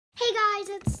Hey guys,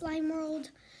 it's Slime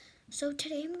World. So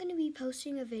today I'm going to be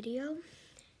posting a video,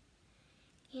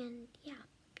 and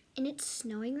it's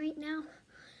snowing right now.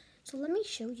 So let me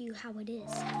show you how it is.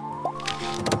 So that's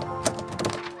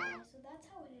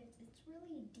how it is. It's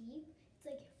really deep. It's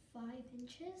like 5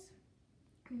 inches.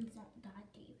 It's not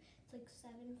that deep. It's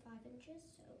like 5 inches.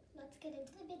 So let's get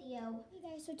into the video. Hey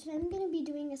guys, so today I'm going to be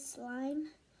doing a slime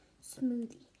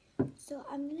smoothie. So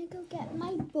I'm going to go get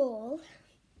my bowl.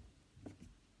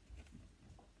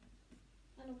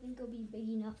 I don't think it'll be big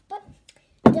enough, but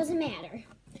it doesn't matter.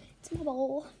 It's my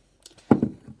bowl.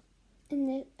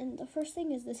 And the first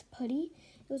thing is this putty.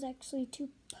 It was actually 2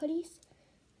 putties.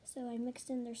 So I mixed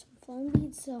in, there's some foam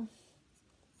beads, so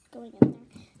going in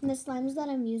there. And the slimes that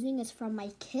I'm using is from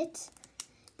my kit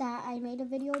that I made a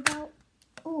video about.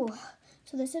 Oh,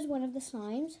 so this is one of the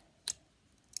slimes.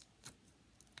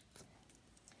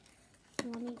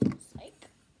 Let me just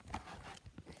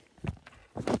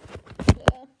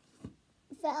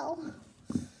fell.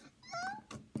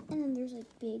 And then there's like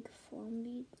big foam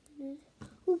beads in it.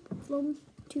 Oop,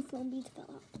 2 foam beads fell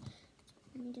out.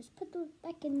 Let me just put those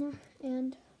back in there,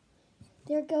 and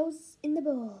there it goes in the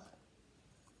bowl.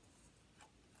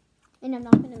 And I'm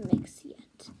not gonna mix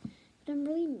yet, but I'm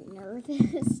really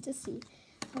nervous to see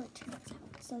how it turns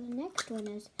out. So the next one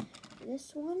is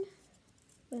this one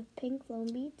with pink foam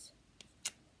beads.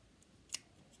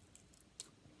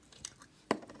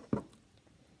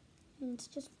 And it's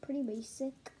just pretty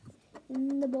basic.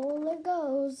 In the bowl it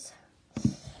goes.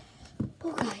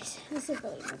 Oh guys, this is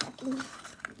really nerve-wracking.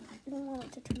 I don't want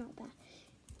it to turn out bad.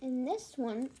 And this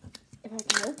one, if I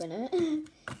can open it.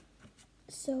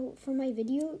 So for my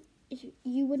video,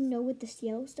 you wouldn't know what this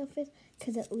yellow stuff is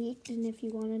because it leaked. And if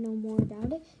you want to know more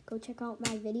about it, go check out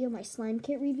my video, my slime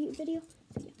kit review video.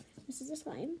 So yeah, this is a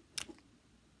slime.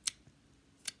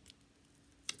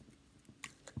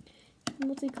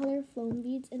 Multicolor foam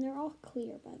beads, and they're all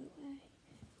clear, by the way.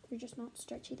 They're just not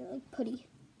stretchy, they're like putty.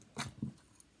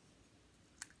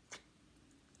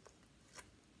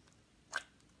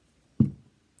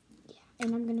 Yeah,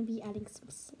 and I'm gonna be adding some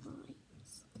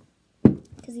slimes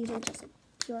because these are just like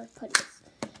pure putties.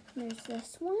 And there's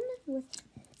this one with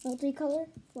multicolor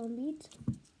foam beads.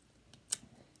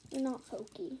 They're not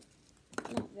pokey,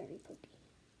 not very pokey,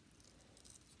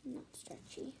 not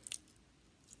stretchy.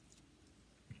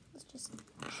 Let's just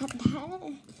add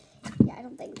that. Yeah, I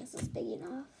don't think this is big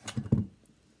enough.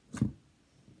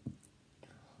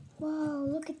 Whoa,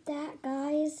 look at that,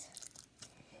 guys.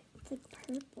 It's like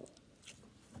purple.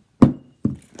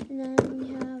 And then we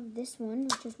have this one,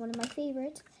 which is one of my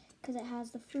favorites, because it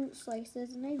has the fruit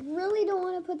slices. And I really don't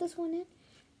want to put this one in,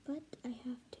 but I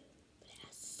have to. But it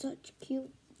has such cute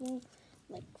little,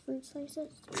 like, fruit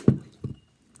slices.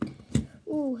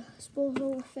 Ooh,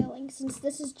 spool filling. Since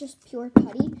this is just pure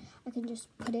putty, I can just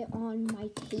put it on my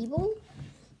table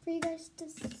for you guys to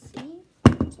see.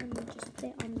 So I'm going to just put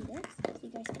it on this so you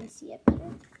guys can see it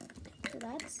better. So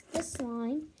that's the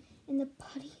slime and the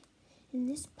putty. And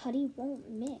this putty won't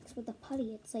mix with the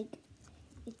putty. It's like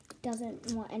it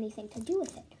doesn't want anything to do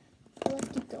with it. So let's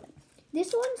keep going.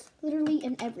 This one's literally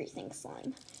an everything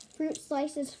slime. Fruit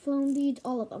slices, foam beads,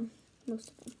 all of them.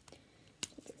 Most of them.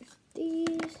 So there's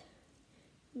these.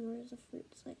 Where's the fruit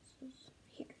slices?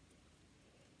 Here.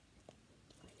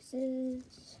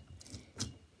 Slices.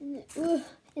 And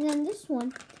then this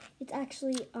one, it's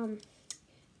actually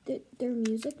their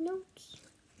music notes.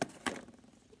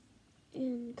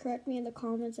 And correct me in the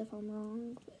comments if I'm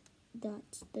wrong, but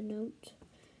that's the note.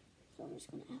 So I'm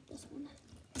just gonna add this one.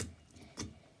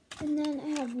 And then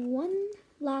I have one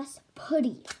last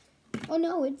putty. Oh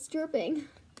no, it's dripping.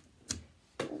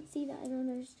 Let's see that. And then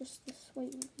there's just this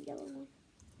white and yellow one.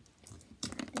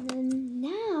 And then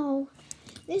now,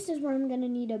 this is where I'm going to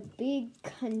need a big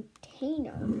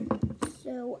container.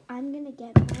 So I'm going to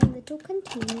get my little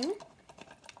container.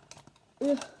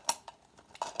 Ugh.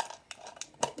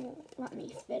 Won't let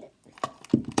me fit it.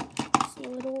 This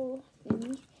little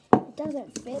thing. It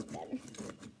doesn't fit then.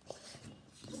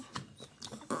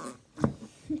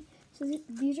 So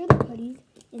these are the putties.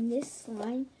 And this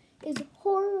slime is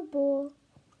horrible.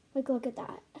 Like, look at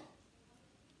that.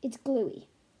 It's gluey.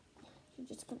 I'm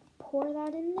just gonna pour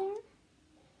that in there.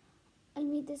 I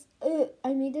made this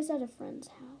at a friend's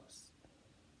house.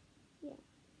 Yeah.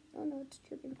 Oh no, it's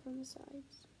dripping from the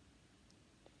sides.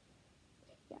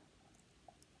 Yeah.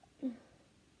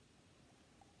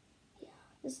 Yeah.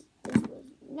 This was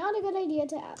not a good idea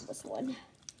to add this one.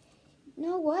 You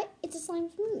know what? It's a slime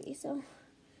smoothie, so.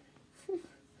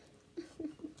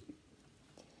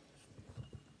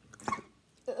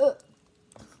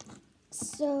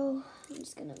 So I'm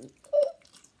just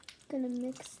gonna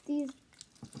mix these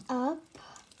up.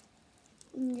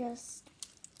 and just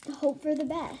hope for the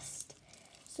best.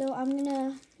 So I'm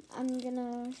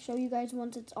gonna show you guys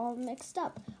once it's all mixed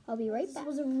up. I'll be right back.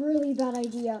 This was a really bad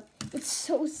idea. It's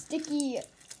so sticky.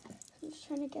 I'm just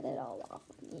trying to get it all off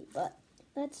of me, but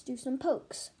let's do some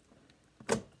pokes.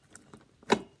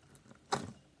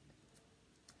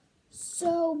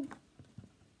 So,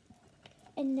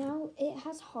 and now it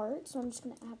has hearts, so I'm just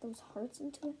gonna add those hearts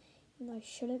into it. Even though I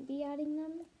shouldn't be adding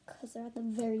them because they're at the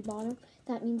very bottom.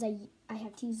 That means I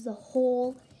have to use the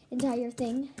whole entire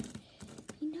thing.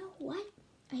 You know what?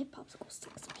 I have popsicle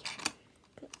sticks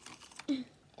here.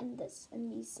 In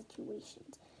these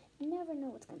situations, you never know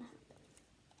what's gonna happen.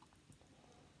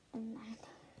 And then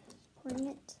pouring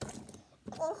it.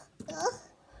 Ugh.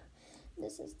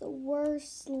 This is the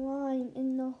worst slime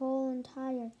in the whole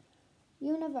entire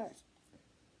universe.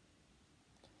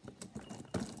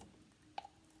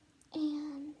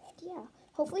 And yeah,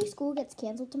 hopefully school gets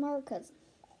canceled tomorrow because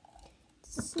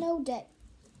it's a snow day.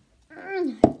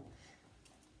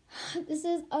 This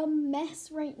is a mess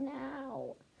right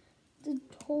now. It's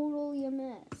totally a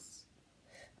mess.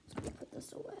 So I'm gonna put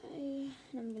this away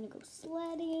and I'm gonna go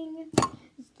sledding.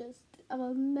 It's just a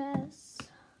mess.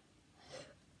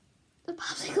 The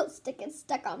popsicle stick is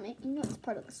stuck on me. You know it's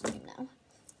part of the slime now.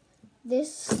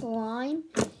 This slime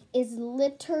is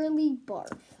literally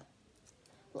barf.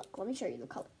 Look, let me show you the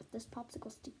color. If this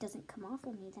popsicle stick doesn't come off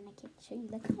of me, then I can't show you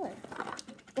the color.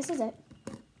 This is it.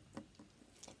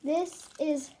 This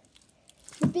is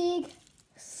the big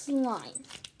slime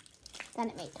that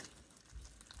it made.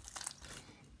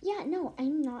 Yeah, no,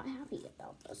 I'm not happy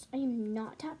about this. I am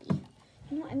not happy.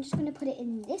 You know what? I'm just going to put it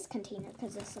in this container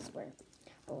because this is where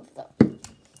all of the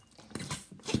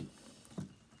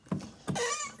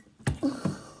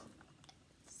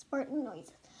Spartan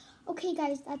noises. Okay,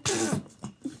 guys, that's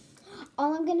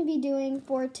all I'm going to be doing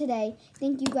for today.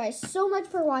 Thank you guys so much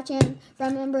for watching.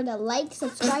 Remember to like,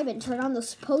 subscribe, and turn on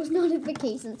those post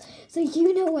notifications so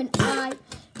you know when I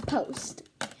post.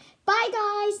 Bye,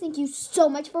 guys. Thank you so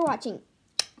much for watching.